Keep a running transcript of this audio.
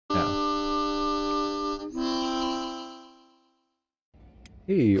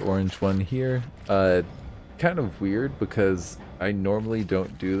Hey, Orange One here. Kind of weird because I normally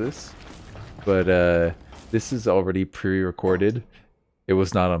don't do this, but this is already pre-recorded. It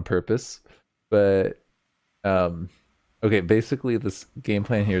was not on purpose, but um, okay. Basically, this game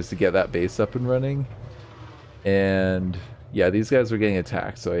plan here is to get that base up and running, and yeah, these guys were getting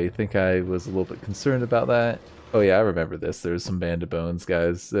attacked, so I think I was a little bit concerned about that. Oh yeah, I remember this. There was some Band of Bones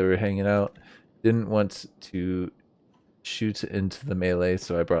guys that were hanging out. Didn't want to shoot into the melee,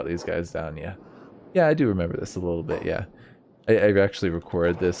 so I brought these guys down. Yeah, I do remember this a little bit. Yeah, I actually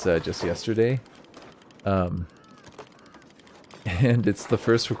recorded this just yesterday, um, and it's the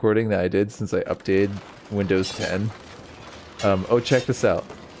first recording that I did since I updated Windows 10. Oh, check this out.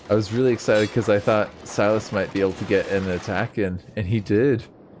 I was really excited because I thought Silas might be able to get an attack, and he did.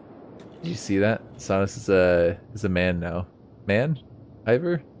 Did you see that? Silas is a man now. Man?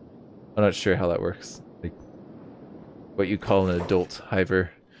 Hiver? I'm not sure how that works. Like, what you call an adult Hiver.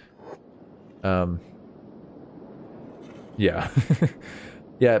 Yeah.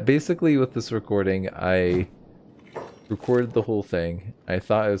 Yeah, basically with this recording, I recorded the whole thing. I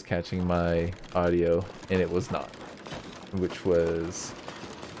thought I was catching my audio, and it was not. Which was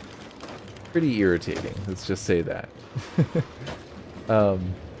pretty irritating, let's just say that.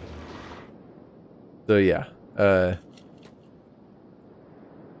 um, so yeah,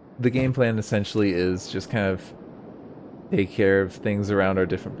 the game plan essentially is just kind of take care of things around our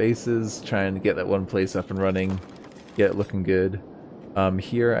different bases, trying to get that one place up and running, get it looking good.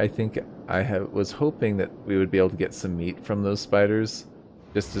 Here I think was hoping that we would be able to get some meat from those spiders,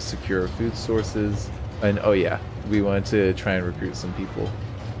 just to secure food sources. And oh yeah, we wanted to try and recruit some people.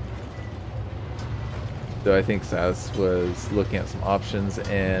 So I think Saz was looking at some options,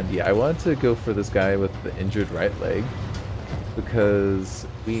 and yeah, I wanted to go for this guy with the injured right leg because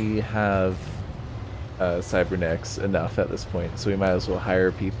we have cybernetics enough at this point, so we might as well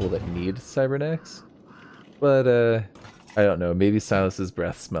hire people that need cybernetics. But I don't know, maybe Silas's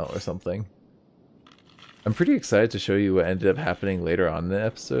breath smell or something. I'm pretty excited to show you what ended up happening later on in the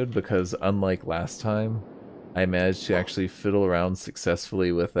episode, because unlike last time, I managed to actually fiddle around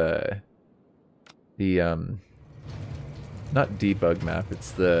successfully with the not debug map,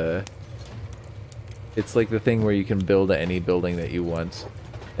 it's like the thing where you can build any building that you want.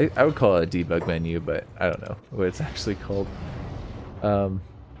 I would call it a debug menu, but I don't know what it's actually called.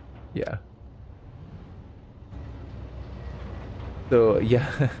 Yeah. So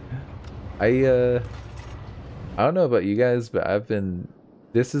yeah, I don't know about you guys, but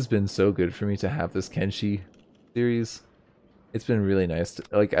this has been so good for me to have this Kenshi series. It's been really nice to,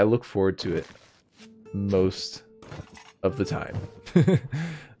 like, I look forward to it most of the time.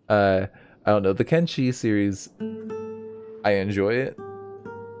 I don't know, the Kenshi series, I enjoy it.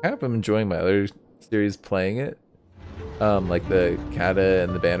 Kind of am enjoying my other series playing it, like the Kata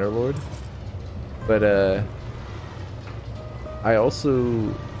and the Bannerlord. But I also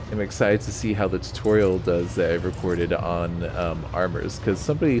am excited to see how the tutorial does that I recorded on armors, because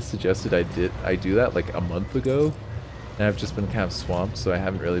somebody suggested I do that like a month ago, and I've just been kind of swamped, so I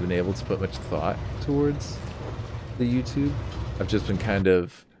haven't really been able to put much thought towards the YouTube. I've just been kind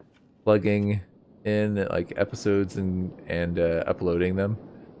of plugging in like episodes and uploading them,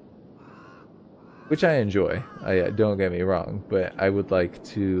 which I enjoy. Don't get me wrong, but I would like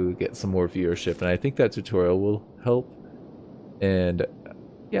to get some more viewership, and I think that tutorial will help. And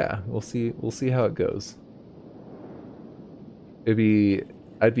yeah, we'll see how it goes. I'd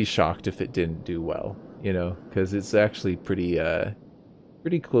be shocked if it didn't do well, you know, because it's actually pretty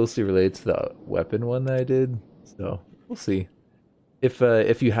closely related to the weapon one that I did. So we'll see.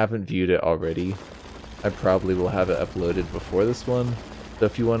 If you haven't viewed it already, I probably will have it uploaded before this one. So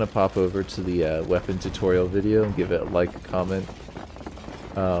if you want to pop over to the weapon tutorial video and give it a like, a comment,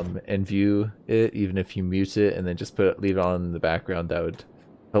 and view it, even if you mute it and then just leave it on in the background, that would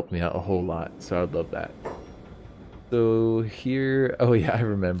help me out a whole lot. So I would love that. So here, oh yeah, I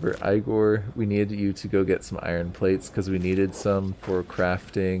remember, Eyegore, we needed you to go get some iron plates because we needed some for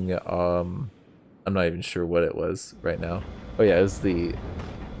crafting. I'm not even sure what it was right now. Oh yeah, it was the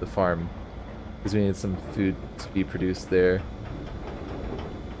farm, because we needed some food to be produced there.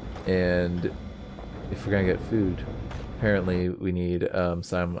 And if we're gonna get food, apparently we need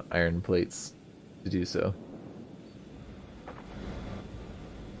some iron plates to do so.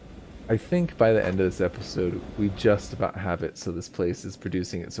 I think by the end of this episode, we just about have it so this place is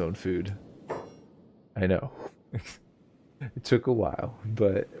producing its own food. I know. It took a while,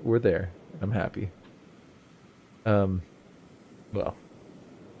 but we're there. I'm happy. Well,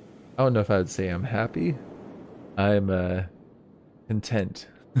 I don't know if I would say I'm happy. I'm content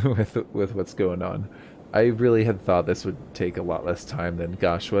with what's going on. I really had thought this would take a lot less time than,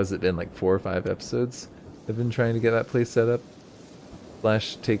 gosh, was it been like 4 or 5 episodes I've been trying to get that place set up,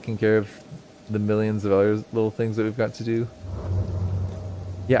 slash taking care of the millions of other little things that we've got to do.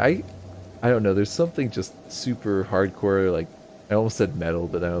 Yeah, I don't know, there's something just super hardcore, like, I almost said metal,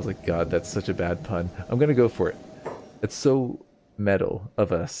 but then I was like, God, that's such a bad pun. I'm gonna go for it. It's so metal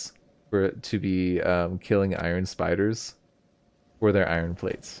of us for it to be killing iron spiders for their iron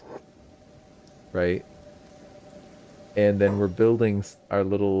plates, right? And then we're building our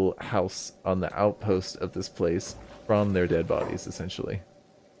little house on the outpost of this place from their dead bodies, essentially,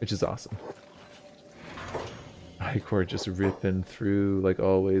 which is awesome. Eyegore just ripping through like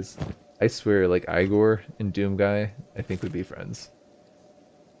always. I swear, like Eyegore and Doom Guy, I think would be friends.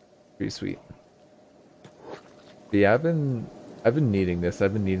 Pretty sweet. But yeah, I've been needing this.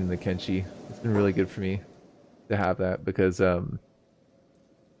 I've been needing the Kenshi. It's been really good for me to have that because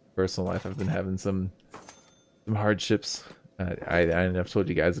personal life I've been having some hardships. I've told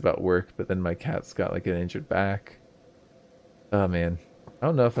you guys about work, but then my cat's got like an injured back. Oh man, I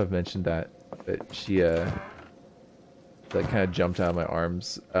don't know if I've mentioned that, but she like kind of jumped out of my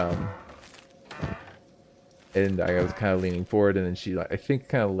arms, and I was kind of leaning forward, and then she like I think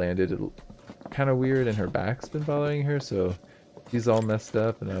kind of landed kind of weird, and her back's been bothering her, so she's all messed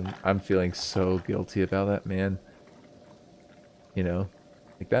up, and I'm feeling so guilty about that, man. You know,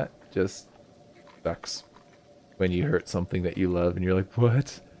 like that just sucks. When you hurt something that you love and you're like,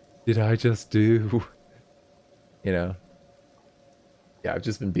 what did I just do? You know? Yeah, I've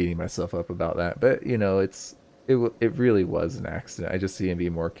just been beating myself up about that. But, you know, it really was an accident. I just see and be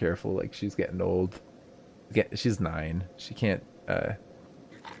more careful. Like, she's getting old. She's 9. She can't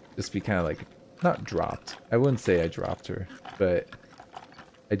just be kind of like, not dropped. I wouldn't say I dropped her, but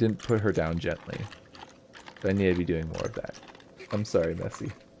I didn't put her down gently. So I need to be doing more of that. I'm sorry,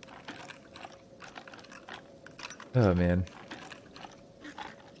 Messi. Oh man.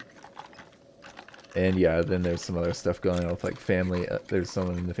 And yeah, then there's some other stuff going on with like family. There's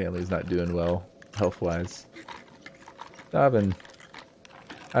someone in the family who's not doing well health-wise. I've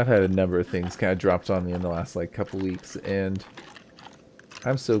had a number of things kind of dropped on me in the last like couple weeks, and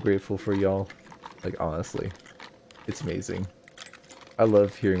I'm so grateful for y'all. Like honestly, it's amazing. I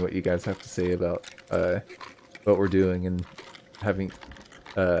love hearing what you guys have to say about what we're doing and having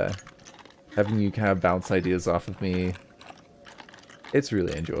you kind of bounce ideas off of me. It's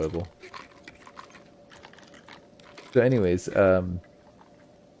really enjoyable. So anyways,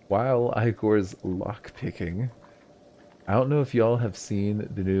 while Eyegore's lockpicking, I don't know if y'all have seen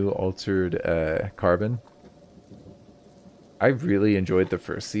the new Altered Carbon. I really enjoyed the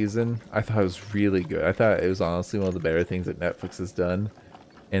first season. I thought it was really good. I thought it was honestly one of the better things that Netflix has done.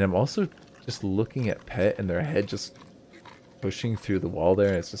 And I'm also just looking at Pet and their head just pushing through the wall there,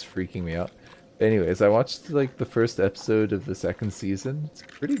 and it's just freaking me out. Anyways, I watched like the first episode of the second season. It's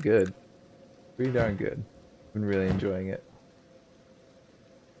pretty good. Pretty darn good. Been really enjoying it.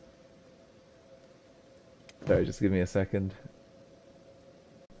 Sorry, just give me a second.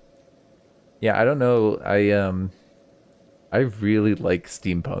 Yeah, I don't know. I really like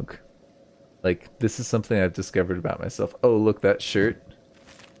steampunk. Like this is something I've discovered about myself. Oh, look, that shirt.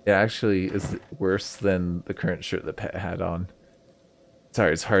 It actually is worse than the current shirt that Pet had on.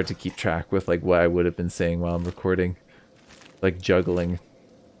 Sorry, it's hard to keep track with like what I would have been saying while I'm recording. Like juggling.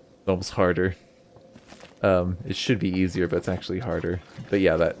 It's almost harder. It should be easier, but it's actually harder. But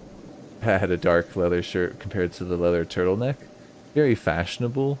yeah, that Pat had a dark leather shirt compared to the leather turtleneck. Very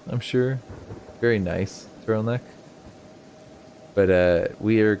fashionable, I'm sure. Very nice turtleneck. But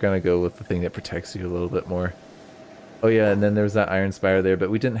we are gonna go with the thing that protects you a little bit more. Oh yeah, and then there's that iron spire there, but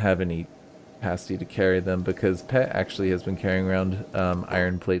we didn't have any capacity to carry them because Pet actually has been carrying around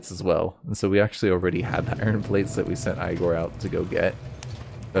iron plates as well. And so we actually already had the iron plates that we sent Eyegore out to go get.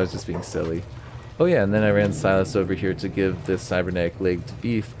 So I was just being silly. Oh yeah, and then I ran Silas over here to give this cybernetic leg to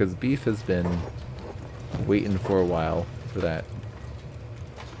Beef, because Beef has been waiting for a while for that.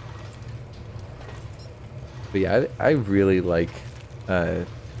 But yeah, I really like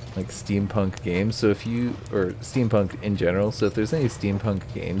steampunk games, so if you, or steampunk in general, so if there's any steampunk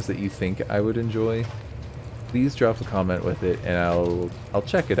games that you think I would enjoy, please drop a comment with it and I'll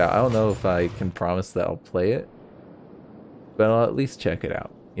check it out. I don't know if I can promise that I'll play it, but I'll at least check it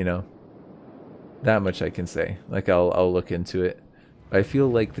out, you know? That much I can say. Like I'll look into it. I feel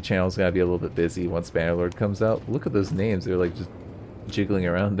like the channel's gonna be a little bit busy once Bannerlord comes out. Look at those names, they're like just jiggling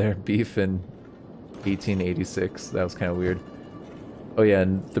around there. Beef and 1886. That was kind of weird. Oh yeah,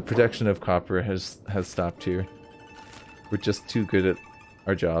 and the production of copper has stopped here. We're just too good at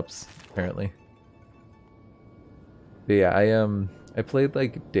our jobs, apparently. But yeah, I played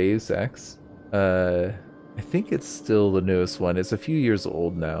like Deus Ex, I think it's still the newest one. It's a few years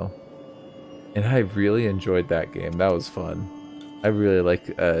old now. And I really enjoyed that game. That was fun. I really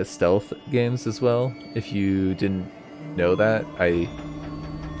like stealth games as well. If you didn't know that,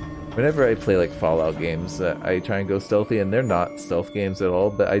 whenever I play like Fallout games, I try and go stealthy, and they're not stealth games at all.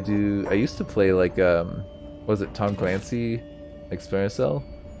 But I used to play like was it Tom Clancy, like Splinter Cell?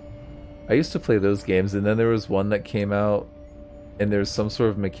 I used to play those games, and then there was one that came out, and there's some sort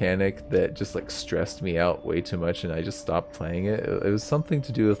of mechanic that just like stressed me out way too much, and I just stopped playing it. It was something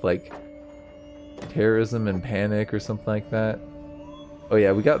to do with like terrorism and panic or something like that. Oh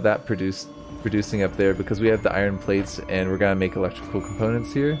yeah, we got that producing up there because we have the iron plates, and we're gonna make electrical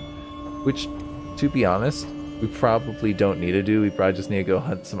components here. Which, to be honest, we probably don't need to do. We probably just need to go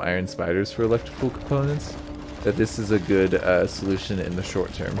hunt some iron spiders for electrical components. But this is a good solution in the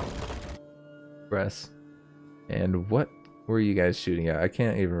short term. Press. And what were you guys shooting at? I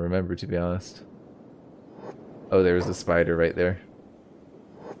can't even remember, to be honest. Oh, there was a spider right there.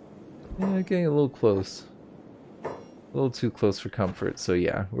 Yeah, getting a little close. A little too close for comfort, so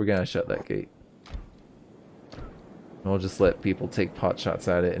yeah, we're gonna shut that gate. And we'll just let people take pot shots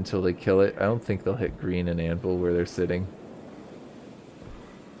at it until they kill it. I don't think they'll hit green and anvil where they're sitting.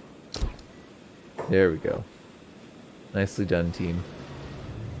 There we go. Nicely done, team.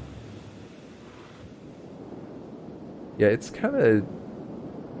 Yeah, it's kind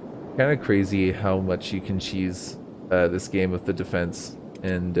of crazy how much you can cheese this game with the defense,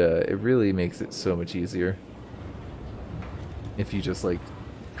 and it really makes it so much easier if you just like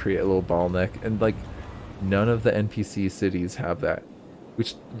create a little ball neck. And like, none of the NPC cities have that,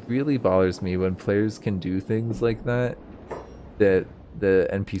 which really bothers me when players can do things like that that the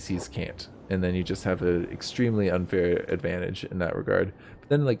NPCs can't, and then you just have an extremely unfair advantage in that regard. But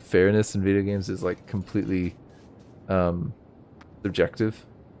then like fairness in video games is like completely subjective,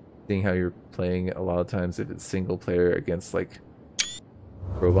 seeing how you're playing a lot of times if it's single player against like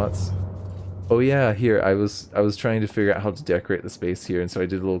robots. Oh yeah, here I was trying to figure out how to decorate the space here, and so I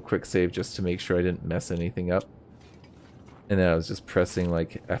did a little quick save just to make sure I didn't mess anything up. And then I was just pressing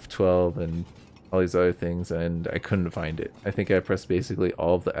like F12 and all these other things, and I couldn't find it. I think I pressed basically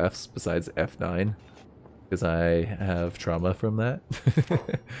all of the Fs besides F9 because I have trauma from that.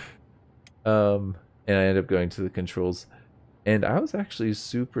 And I ended up going to the controls, and I was actually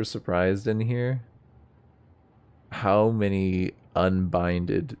super surprised in here how many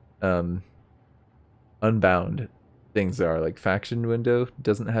unbound things there are. Like faction window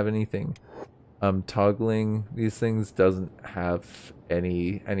doesn't have anything. Toggling these things doesn't have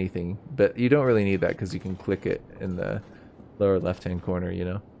anything, but you don't really need that because you can click it in the lower left hand corner, you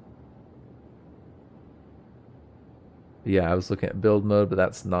know. Yeah, I was looking at build mode, but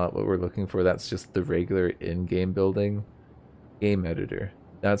that's not what we're looking for. That's just the regular in-game building. Game editor.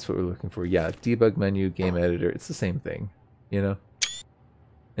 That's what we're looking for. Yeah, debug menu, game editor. It's the same thing, you know?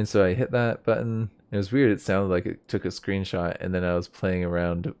 And so I hit that button. It was weird. It sounded like it took a screenshot, and then I was playing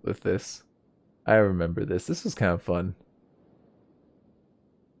around with this. I remember this. This was kind of fun.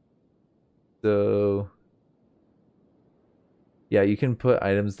 So, yeah, you can put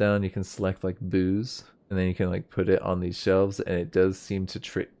items down. You can select like booze, and then you can like put it on these shelves, and it does seem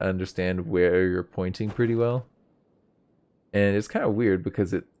to understand where you're pointing pretty well. And it's kind of weird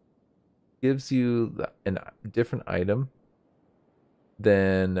because it gives you a different item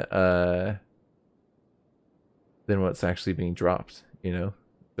than what's actually being dropped, you know?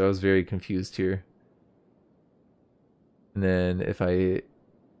 So I was very confused here. And then if I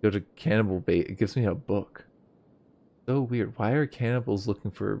go to cannibal bait, it gives me a book. So weird. Why are cannibals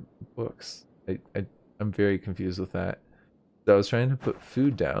looking for books? I'm very confused with that. So I was trying to put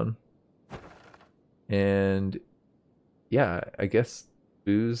food down, and yeah, I guess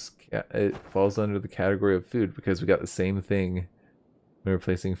booze, it falls under the category of food because we got the same thing when we're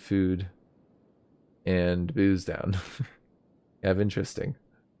placing food and booze down. Yeah, interesting.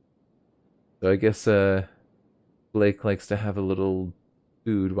 So I guess Blake likes to have a little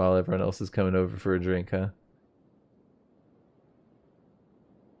food while everyone else is coming over for a drink, huh?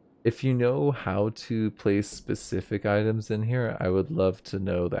 If you know how to place specific items in here, I would love to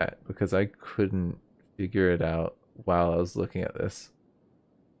know that, because I couldn't figure it out while I was looking at this.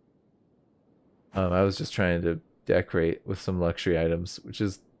 I was just trying to decorate with some luxury items, which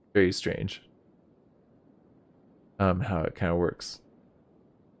is very strange. How it kind of works.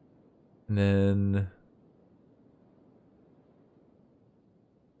 And then,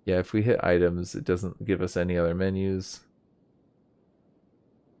 yeah, if we hit items, it doesn't give us any other menus.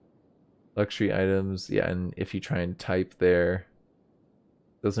 Luxury items, yeah, and if you try and type there,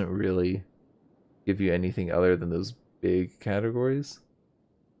 it doesn't really give you anything other than those big categories.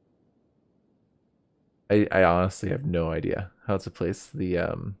 I honestly have no idea how to place the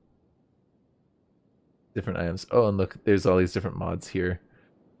different items. Oh, and look, there's all these different mods here.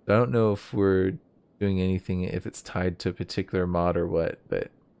 I don't know if we're doing anything, if it's tied to a particular mod or what,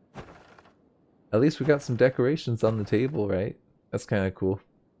 but at least we got some decorations on the table, right? That's kind of cool.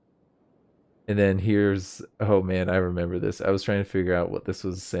 And then here's, oh man, I remember this. I was trying to figure out what this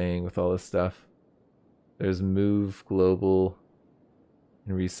was saying with all this stuff. There's move, global,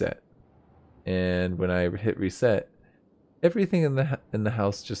 and reset. And when I hit reset, everything in the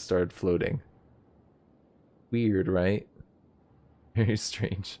house just started floating. Weird, right? Very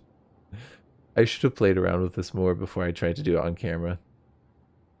strange. I should have played around with this more before I tried to do it on camera.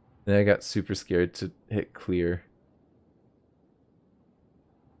 And I got super scared to hit clear.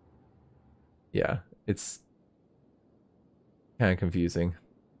 Yeah, it's kind of confusing.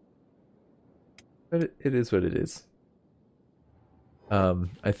 But it is what it is.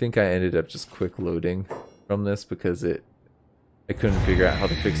 I think I ended up just quick loading from this because I couldn't figure out how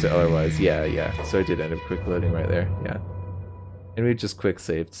to fix it otherwise. Yeah. So I did end up quick loading right there. Yeah. And we just quick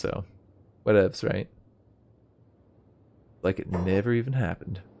saved, so whatevs, right? Like it never even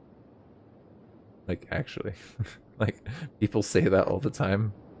happened. Like, actually. Like, people say that all the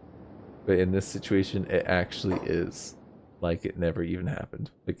time. But in this situation, it actually is like it never even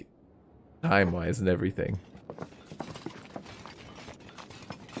happened. Like, time-wise and everything.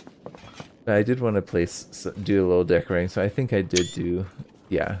 But I did want to do a little decorating, so I think I did do...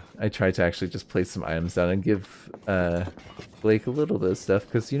 Yeah, I tried to actually just place some items down and give Blake a little bit of stuff,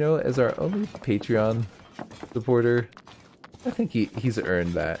 because, you know, as our only Patreon supporter, I think he's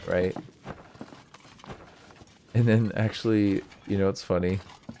earned that, right? And then actually, you know, it's funny.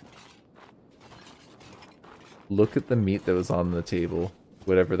 Look at the meat that was on the table.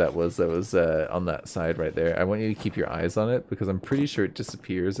 Whatever that was on that side right there. I want you to keep your eyes on it because I'm pretty sure it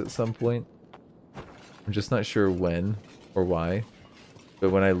disappears at some point. I'm just not sure when or why. But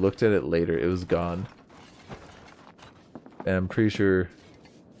when I looked at it later, it was gone. And I'm pretty sure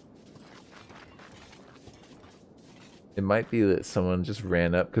it might be that someone just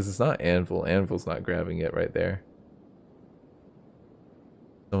ran up because it's not Anvil. Anvil's not grabbing it right there.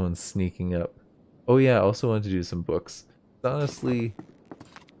 Someone's sneaking up. Oh yeah, I also wanted to do some books. Honestly,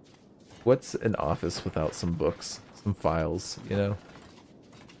 what's an office without some books? Some files, you know?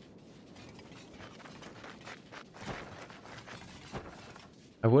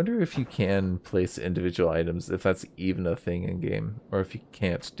 I wonder if you can place individual items, if that's even a thing in game, or if you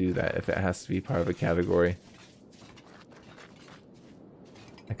can't do that, if it has to be part of a category.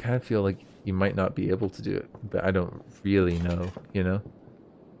 I kind of feel like you might not be able to do it, but I don't really know, you know?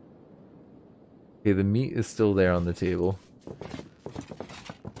 Okay, the meat is still there on the table.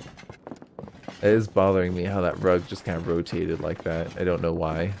 It is bothering me how that rug just kind of rotated like that. I don't know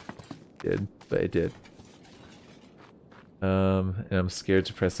why it did, but it did. And I'm scared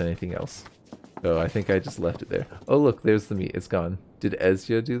to press anything else. So I think I just left it there. Oh look, there's the meat. It's gone. Did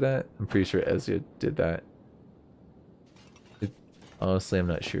Ezia do that? I'm pretty sure Ezia did that. Honestly, I'm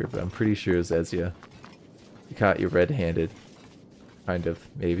not sure, but I'm pretty sure it was Ezia. You caught you red-handed. Kind of,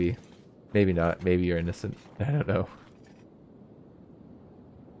 maybe. Maybe not. Maybe you're innocent. I don't know.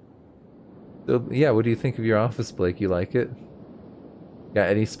 So, yeah, what do you think of your office, Blake? You like it? Got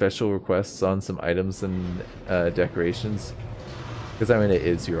any special requests on some items and decorations? Because, I mean, it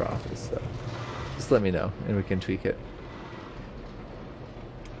is your office, so just let me know, and we can tweak it.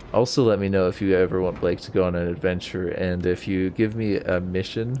 Also, let me know if you ever want Blake to go on an adventure, and if you give me a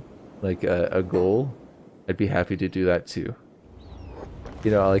mission, like a goal, I'd be happy to do that too.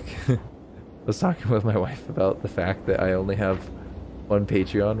 You know, like, I was talking with my wife about the fact that I only have one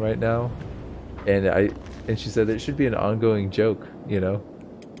Patreon right now, and she said it should be an ongoing joke, you know.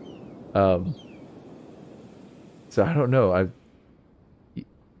 So I don't know.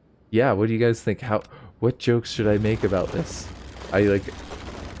 Yeah, what do you guys think? What jokes should I make about this? I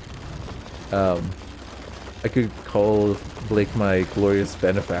could call Blake my glorious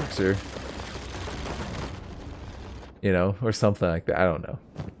benefactor, you know, or something like that. I don't know.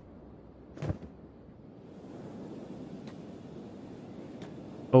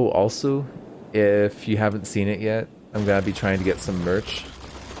 Oh, also, if you haven't seen it yet, I'm gonna be trying to get some merch.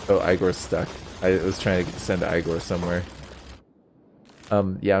 Oh, Eyegore's stuck. I was trying to send Eyegore somewhere.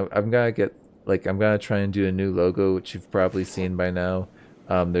 Yeah, I'm gonna try and do a new logo, which you've probably seen by now.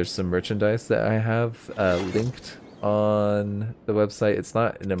 There's some merchandise that I have linked on the website. It's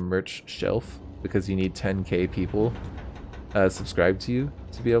not in a merch shelf because you need 10k people subscribe to you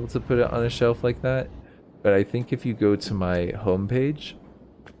to be able to put it on a shelf like that. But I think if you go to my homepage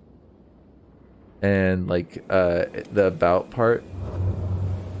and the about part,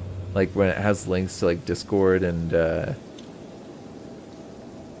 like when it has links to like Discord and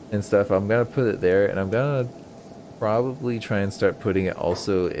stuff. I'm gonna put it there, and I'm gonna probably try and start putting it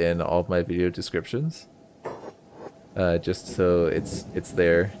also in all of my video descriptions, just so it's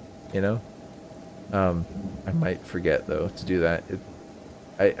there, you know. I might forget though to do that.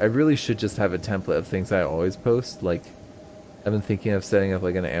 I really should just have a template of things I always post. Like, I've been thinking of setting up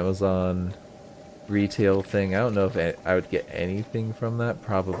like an Amazon retail thing. I don't know if I would get anything from that.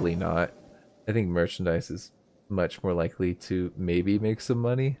 Probably not. I think merchandise is much more likely to maybe make some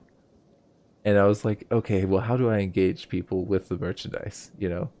money. And I was like, okay, well, how do I engage people with the merchandise, you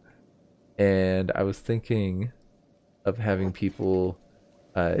know? And I was thinking of having people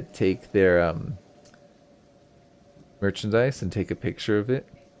take their merchandise and take a picture of it,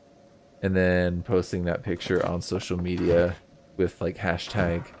 and then posting that picture on social media with like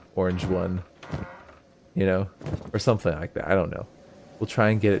hashtag orange one, you know, or something like that. I don't know. We'll try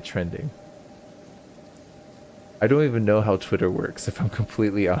and get it trending. I don't even know how Twitter works, if I'm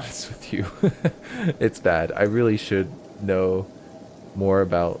completely honest with you. It's bad. I really should know more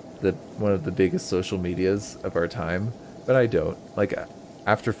about one of the biggest social medias of our time, but I don't. Like,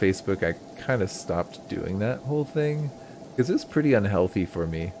 after Facebook, I kind of stopped doing that whole thing because it was pretty unhealthy for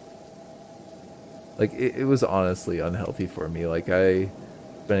me. Like, it was honestly unhealthy for me. Like, I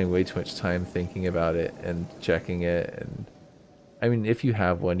spending way too much time thinking about it and checking it. And I mean, if you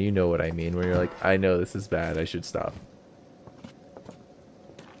have one, you know what I mean, where you're like, I know this is bad, I should stop.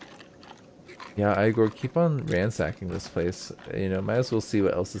 Yeah, Eyegore, keep on ransacking this place. You know, might as well see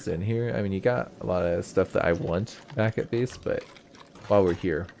what else is in here. I mean, you got a lot of stuff that I want back at base, but while we're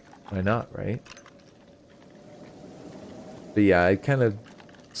here, why not, right? But yeah, I kind of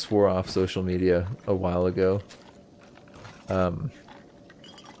swore off social media a while ago.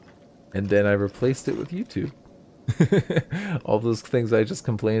 And then I replaced it with YouTube. All those things I just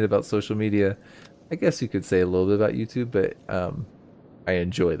complained about social media, I guess you could say a little bit about YouTube, but I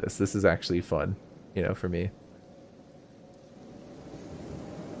enjoy this. This is actually fun, you know, for me.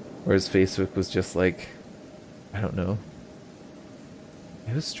 Whereas Facebook was just like, I don't know.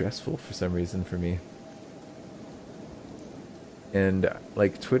 It was stressful for some reason for me. And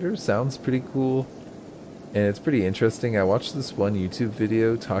like Twitter sounds pretty cool. And it's pretty interesting. I watched this one YouTube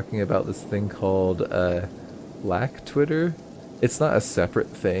video talking about this thing called Black Twitter. It's not a separate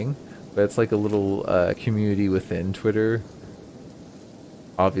thing, but it's like a little community within Twitter,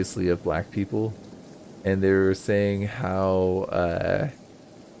 obviously of black people. And they were saying how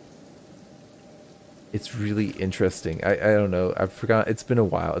it's really interesting. I don't know. I forgot. It's been a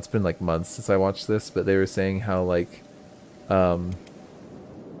while. It's been like months since I watched this, but they were saying how like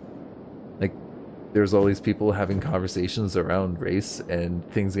there's always people having conversations around race and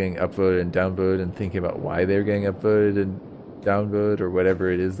things getting upvoted and downvoted and thinking about why they're getting upvoted and downvoted or whatever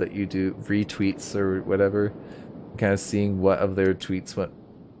it is that you do, retweets or whatever, kind of seeing what of their tweets went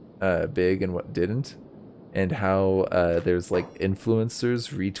big and what didn't, and how there's like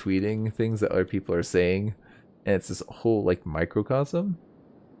influencers retweeting things that other people are saying, and it's this whole like microcosm.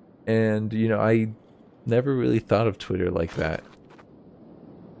 And you know, I never really thought of Twitter like that.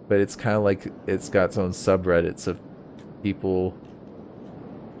 But it's kind of like it's got its own subreddits of people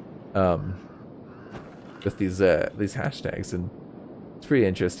with these hashtags, and it's pretty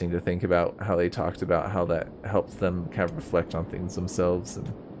interesting to think about how they talked about how that helps them kind of reflect on things themselves, and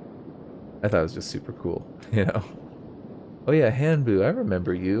I thought it was just super cool, you know. Oh yeah, Hanbu, I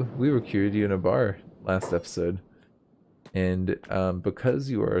remember you. We recruited you in a bar last episode, and because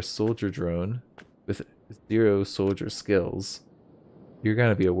you are a soldier drone with 0 soldier skills, you're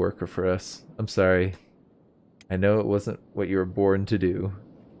gonna be a worker for us. I'm sorry. I know it wasn't what you were born to do,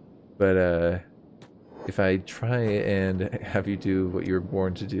 but if I try and have you do what you were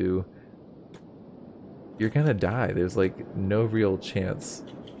born to do, you're gonna die. There's like no real chance.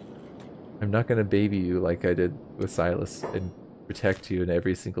 I'm not gonna baby you like I did with Silas and protect you in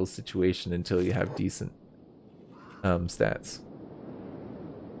every single situation until you have decent stats.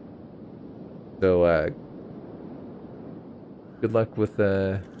 So good luck with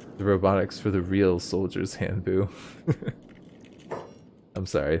the robotics for the real soldiers, Hanbu. I'm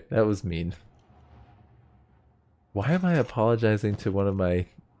sorry, that was mean. Why am I apologizing to one of my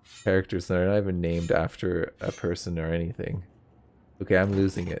characters that are not even named after a person or anything? Okay, I'm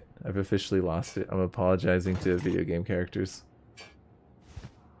losing it. I've officially lost it. I'm apologizing to video game characters.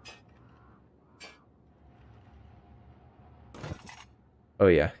 Oh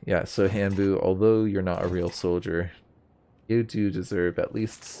yeah, so Hanbu, although you're not a real soldier, you do deserve at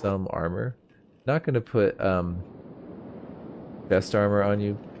least some armor. Not gonna put chest armor on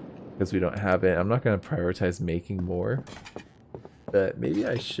you because we don't have it. I'm not gonna prioritize making more. but maybe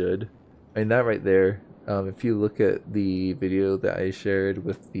I should. I mean, that right there, if you look at the video that I shared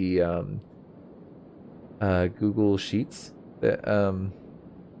with the Google Sheets that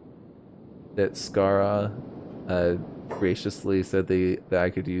that Skara graciously said that I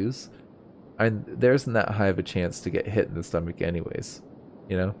could use, there isn't that high of a chance to get hit in the stomach anyways,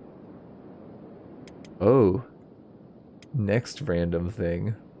 you know? Oh, next random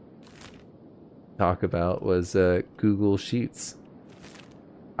thing talk about was Google Sheets.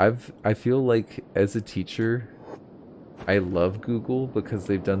 I feel like as a teacher, I love Google because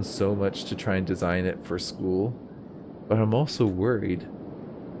they've done so much to try and design it for school, but I'm also worried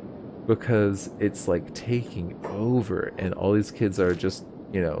because it's like taking over and all these kids are just,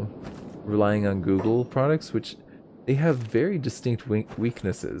 you know, relying on Google products, which they have very distinct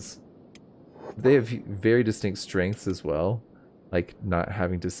weaknesses. They have very distinct strengths as well, like not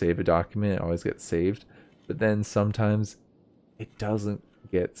having to save a document, it always gets saved, but then sometimes it doesn't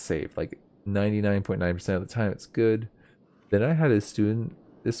get saved. Like 99.9% of the time it's good. Then I had a student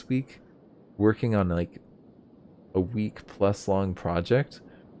this week working on like a week plus long project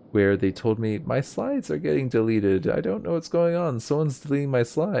where they told me my slides are getting deleted. I don't know what's going on. Someone's deleting my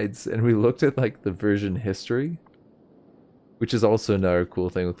slides. And we looked at like the version history, which is also another cool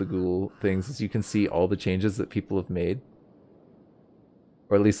thing with the Google things, is you can see all the changes that people have made.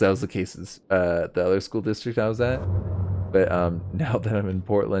 Or at least that was the case the other school district I was at. But now that I'm in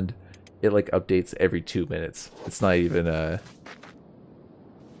Portland, it like updates every 2 minutes. It's not even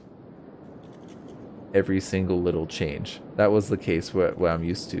every single little change. That was the case what I'm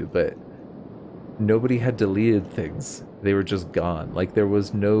used to, but nobody had deleted things. They were just gone. Like there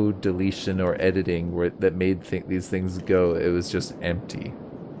was no deletion or editing that made these things go. It was just empty.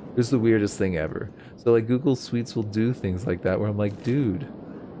 It was the weirdest thing ever. So like Google Suites will do things like that where I'm like, dude,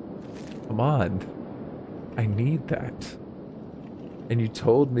 come on. I need that. And you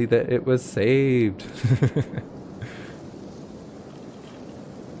told me that it was saved.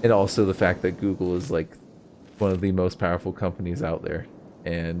 And also the fact that Google is like one of the most powerful companies out there,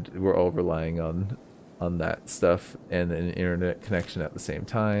 and we're all relying on that stuff and an internet connection at the same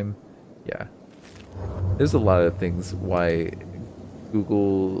time. Yeah. There's a lot of things why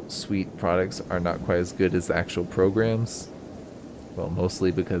Google Suite products are not quite as good as the actual programs. Well,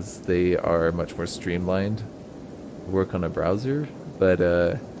 mostly because they are much more streamlined to work on a browser, but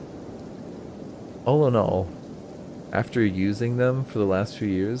all in all, after using them for the last few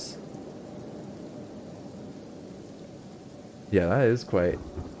years, yeah, that is quite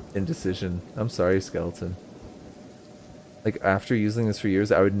indecision. I'm sorry, Skeleton. Like, after using this for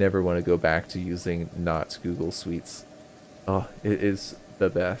years, I would never want to go back to using not Google Suites. Oh, it is the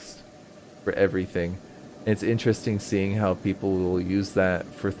best for everything. And it's interesting seeing how people will use that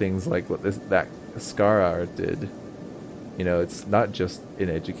for things like what that Skara did. You know, it's not just in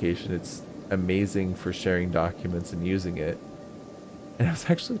education, it's amazing for sharing documents and using it. And I was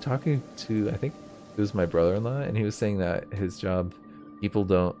actually talking to, I think it was my brother-in-law, and he was saying that his job, people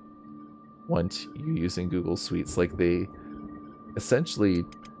don't want you using Google Suites. Like, they essentially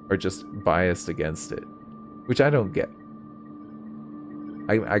are just biased against it, which I don't get.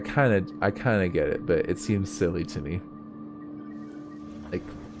 I kind of get it, but it seems silly to me. Like,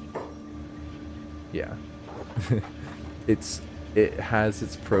 yeah. It has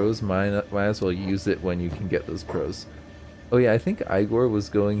its pros. Might as well use it when you can get those pros. Oh yeah, I think Eyegore was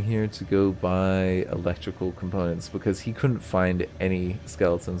going here to go buy electrical components because he couldn't find any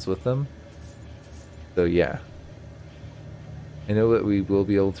skeletons with them. So yeah. I know that we will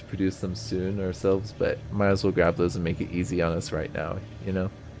be able to produce them soon ourselves, but might as well grab those and make it easy on us right now, you know?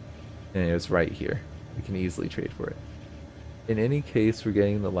 And it's right here. We can easily trade for it. In any case, we're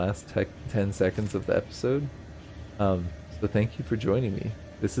getting the last 10 seconds of the episode. So thank you for joining me.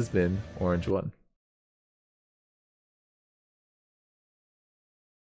 This has been Orange One.